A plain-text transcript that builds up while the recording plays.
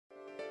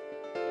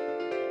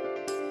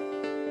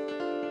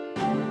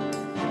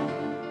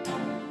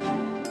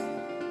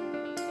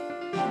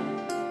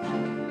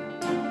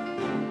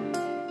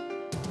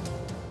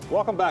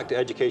Welcome back to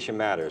Education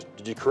Matters.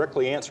 Did you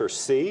correctly answer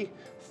C?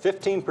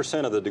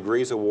 15% of the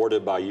degrees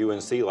awarded by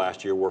UNC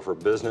last year were for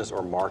business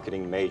or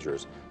marketing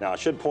majors. Now, I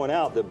should point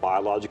out that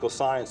biological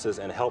sciences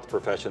and health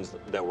professions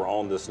that were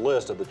on this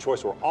list of the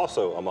choice were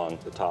also among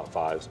the top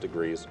 5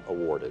 degrees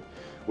awarded.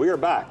 We are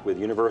back with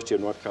University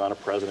of North Carolina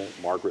President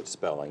Margaret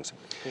Spellings.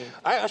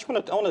 I just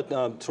want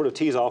to sort of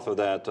tease off of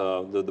that,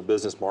 the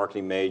business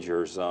marketing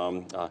majors.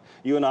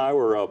 You and I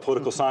were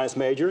political science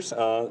majors,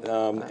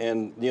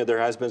 and you know, there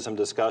has been some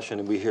discussion,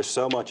 and we hear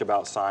so much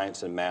about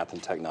science and math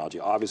and technology.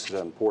 Obviously,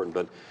 that's important,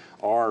 but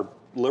are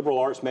liberal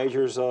arts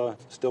majors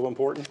still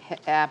important?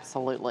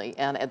 Absolutely,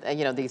 and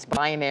you know, these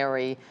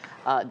binary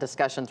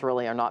discussions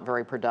really are not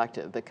very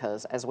productive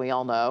because, as we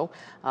all know,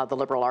 the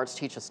liberal arts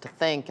teach us to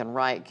think and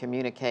write,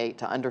 communicate,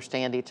 to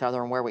understand each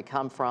other and where we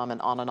come from,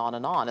 and on and on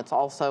and on. It's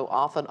also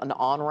often an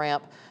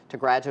on-ramp to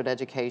graduate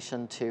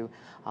education, to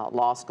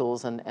law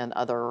schools and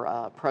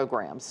other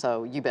programs.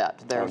 So you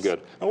bet. Oh,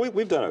 good. Oh,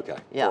 we've done okay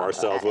for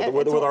ourselves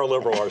with our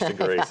liberal arts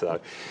degree. So,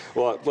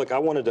 well, look, I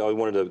wanted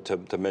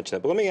to mention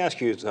that, but let me ask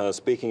you,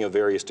 speaking of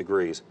various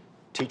degrees,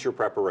 teacher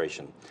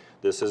preparation.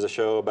 This is a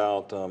show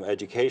about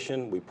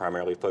education. We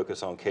primarily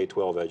focus on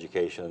K-12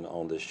 education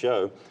on this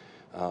show.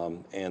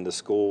 And the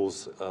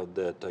schools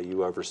that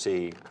you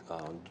oversee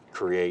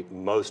create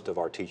most of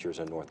our teachers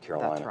in North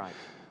Carolina. That's right.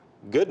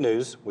 Good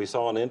news, we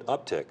saw an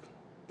uptick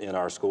in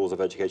our schools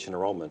of education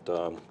enrollment.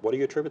 What do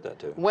you attribute that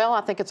to? Well,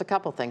 I think it's a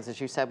couple things. As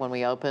you said when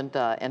we opened,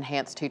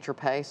 enhanced teacher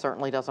pay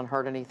certainly doesn't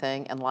hurt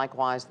anything, and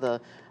likewise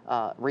the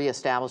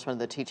reestablishment of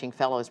the Teaching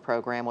Fellows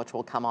program, which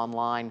will come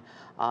online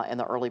in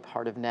the early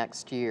part of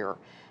next year.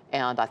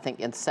 And I think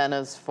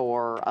incentives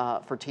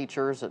for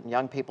teachers and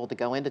young people to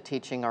go into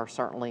teaching are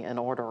certainly in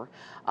order.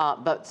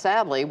 But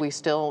sadly, we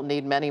still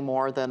need many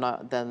more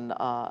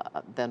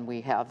than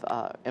we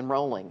have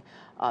enrolling.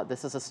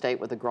 This is a state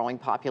with a growing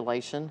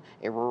population,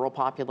 a rural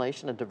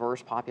population, a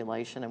diverse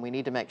population, and we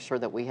need to make sure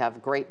that we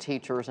have great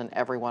teachers in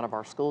every one of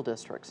our school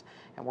districts.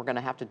 And we're going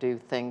to have to do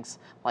things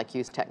like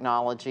use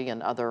technology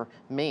and other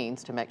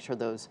means to make sure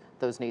those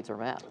needs are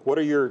met. What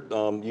are your,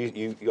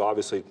 you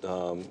obviously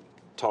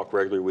talk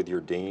regularly with your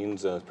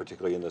deans,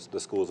 particularly in the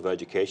schools of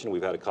education.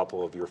 We've had a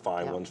couple of your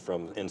fine ones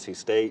from NC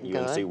State,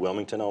 UNC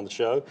Wilmington on the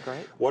show.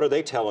 Great. What are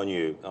they telling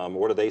you?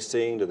 What are they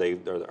seeing?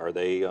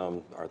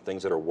 Are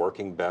things that are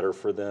working better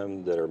for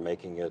them that are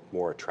making it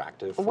more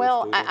attractive for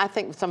students? I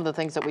think some of the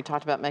things that we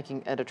talked about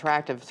making it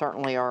attractive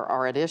certainly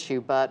are at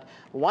issue, but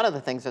one of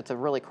the things that's a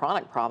really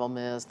chronic problem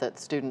is that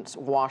students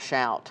wash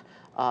out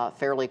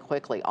fairly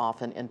quickly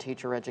often in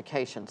teacher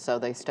education. So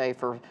they stay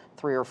for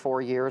 3 or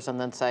 4 years and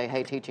then say,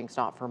 hey, teaching's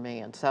not for me.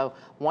 And so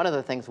one of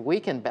the things we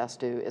can best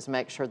do is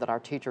make sure that our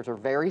teachers are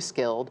very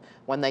skilled.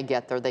 When they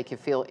get there, they can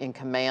feel in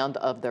command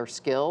of their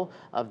skill,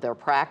 of their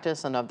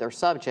practice, and of their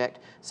subject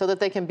so that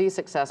they can be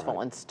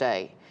successful and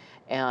stay.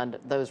 And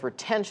those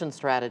retention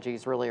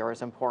strategies really are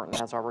as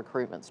important as our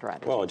recruitment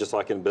strategies. Well, just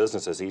like in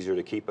business, it's easier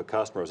to keep a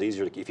customer. It's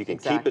easier to, if you can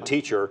keep a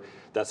teacher,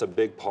 that's a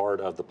big part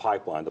of the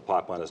pipeline. The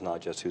pipeline is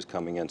not just who's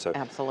coming in. So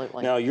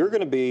absolutely. Now you're going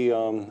to be,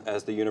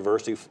 as the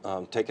university,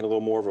 taking a little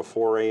more of a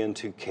foray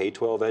into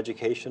K-12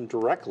 education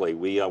directly.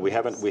 We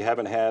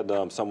haven't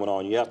had someone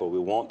on yet, but we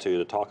want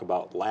to talk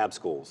about lab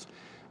schools.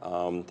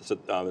 Is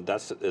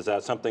that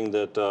something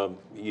that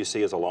you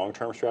see as a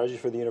long-term strategy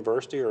for the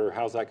university, or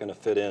how's that going to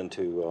fit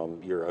into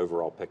your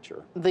overall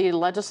picture? The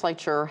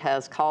legislature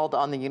has called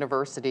on the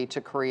university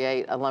to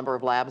create a number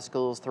of lab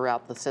schools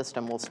throughout the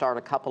system. We'll start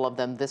a couple of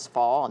them this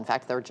fall. In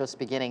fact, they're just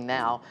beginning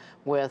now,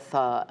 with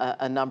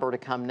a number to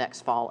come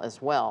next fall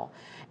as well.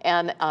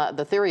 And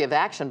the theory of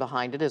action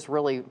behind it is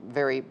really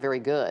very, very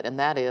good, and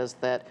that is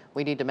that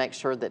we need to make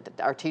sure that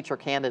our teacher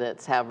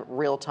candidates have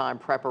real-time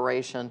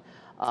preparation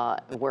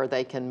where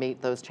they can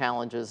meet those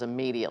challenges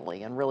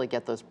immediately and really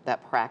get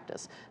that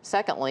practice.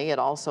 Secondly, it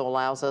also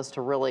allows us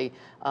to really,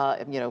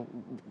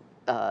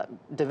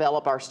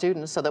 develop our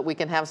students so that we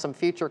can have some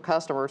future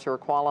customers who are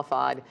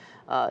qualified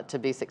to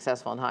be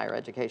successful in higher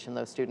education,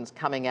 those students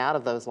coming out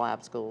of those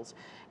lab schools.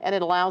 And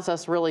it allows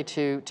us really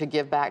to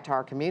give back to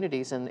our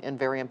communities in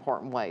very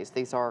important ways.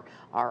 These are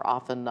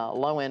often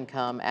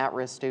low-income,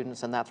 at-risk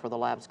students, and that's where the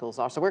lab schools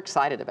are. So we're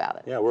excited about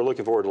it. Yeah, we're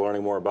looking forward to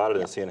learning more about it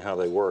and seeing how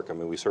they work. I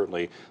mean, we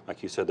certainly,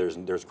 like you said,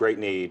 there's great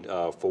need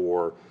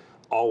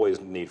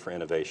always need for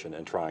innovation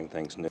and trying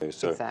things new.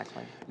 So,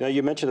 exactly. Now,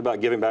 you mentioned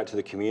about giving back to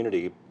the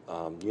community.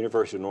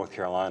 University of North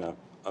Carolina,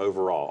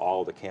 overall,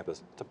 all of the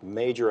campus, it's a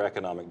major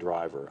economic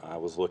driver. I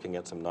was looking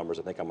at some numbers.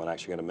 I think I'm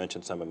actually going to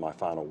mention some in my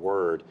final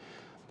word.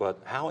 But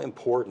how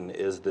important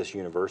is this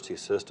university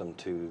system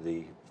to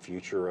the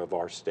future of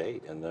our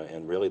state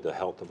and really the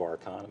health of our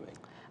economy?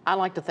 I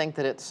like to think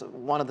that it's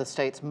one of the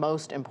state's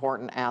most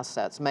important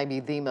assets, maybe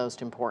the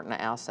most important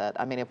asset.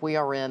 I mean, if we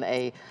are in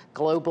a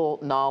global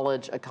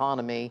knowledge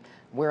economy,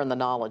 we're in the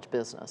knowledge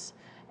business.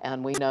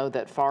 And we know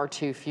that far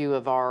too few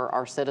of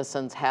our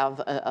citizens have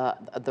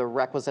the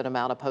requisite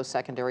amount of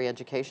post-secondary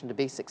education to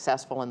be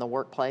successful in the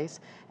workplace.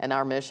 And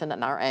our mission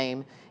and our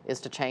aim is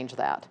to change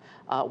that.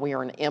 We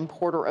are an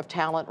importer of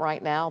talent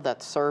right now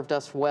that's served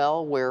us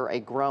well. We're a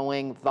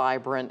growing,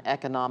 vibrant,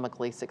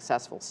 economically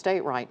successful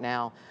state right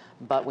now,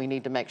 but we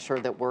need to make sure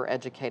that we're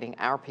educating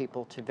our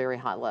people to very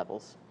high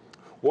levels.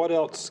 What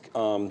else,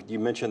 you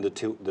mentioned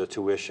the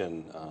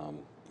tuition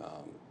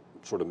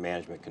sort of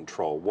management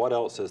control. What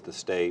else is the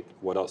state,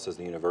 what else is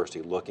the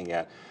university looking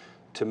at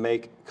to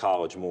make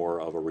college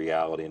more of a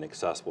reality and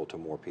accessible to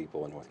more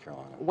people in North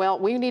Carolina? Well,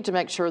 we need to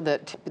make sure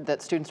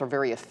that students are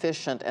very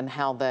efficient in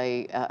how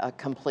they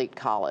complete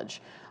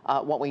college.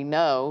 What we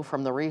know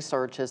from the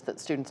research is that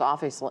students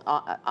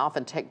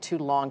often take too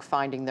long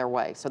finding their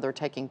way. So they're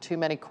taking too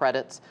many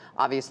credits.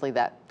 Obviously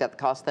that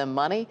costs them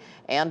money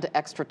and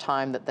extra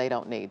time that they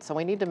don't need. So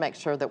we need to make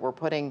sure that we're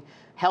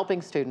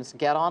helping students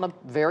get on a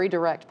very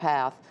direct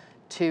path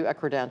to a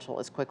credential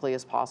as quickly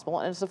as possible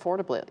and as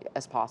affordably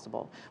as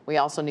possible. We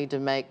also need to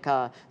make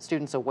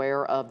students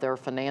aware of their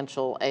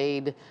financial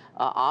aid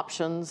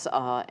options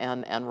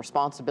and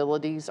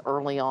responsibilities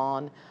early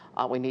on.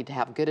 We need to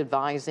have good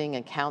advising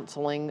and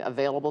counseling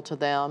available to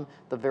them,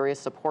 the various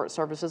support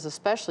services,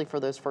 especially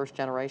for those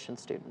first-generation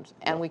students.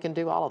 And we can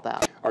do all of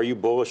that. Are you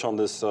bullish on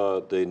this,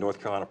 the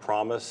North Carolina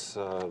Promise,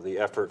 the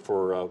effort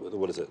for,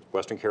 what is it,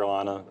 Western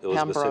Carolina,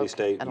 Elizabeth City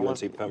State, UNC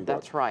Pembroke?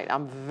 That's right.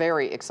 I'm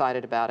very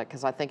excited about it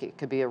because I think it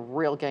could be a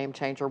real game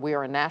changer. We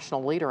are a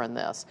national leader in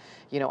this.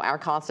 You know, our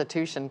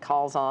Constitution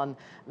calls on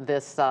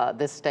this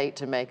state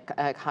to make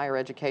higher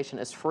education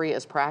as free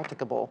as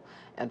practicable,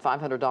 and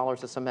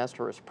 $500 a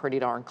semester is pretty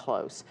darn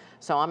close.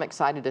 So I'm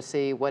excited to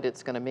see what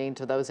it's going to mean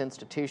to those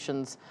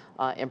institutions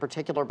in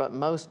particular, but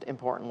most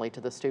importantly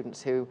to the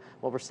students who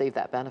will receive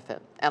that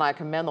benefit. And I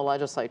commend the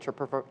legislature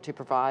to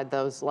provide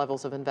those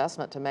levels of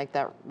investment to make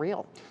that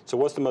real. So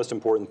what's the most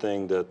important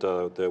thing that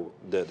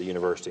the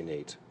university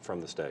needs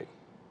from the state?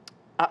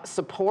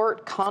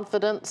 Support,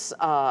 confidence,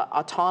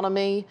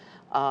 autonomy,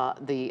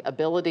 the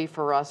ability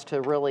for us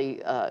to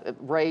really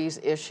raise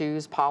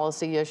issues,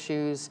 policy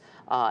issues,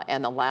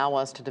 and allow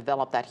us to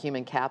develop that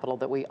human capital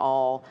that we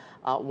all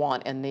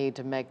want and need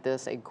to make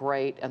this a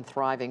great and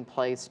thriving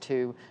place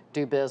to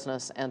do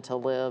business and to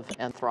live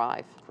and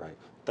thrive. Great.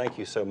 Thank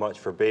you so much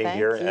for being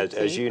here.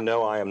 As you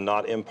know, I am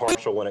not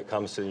impartial when it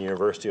comes to the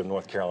University of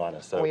North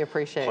Carolina. So we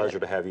appreciate it. Pleasure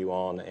to have you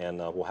on, and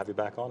we'll have you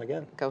back on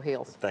again. Go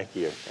Heels. Thank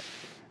you.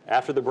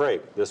 After the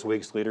break, this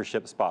week's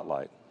Leadership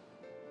Spotlight.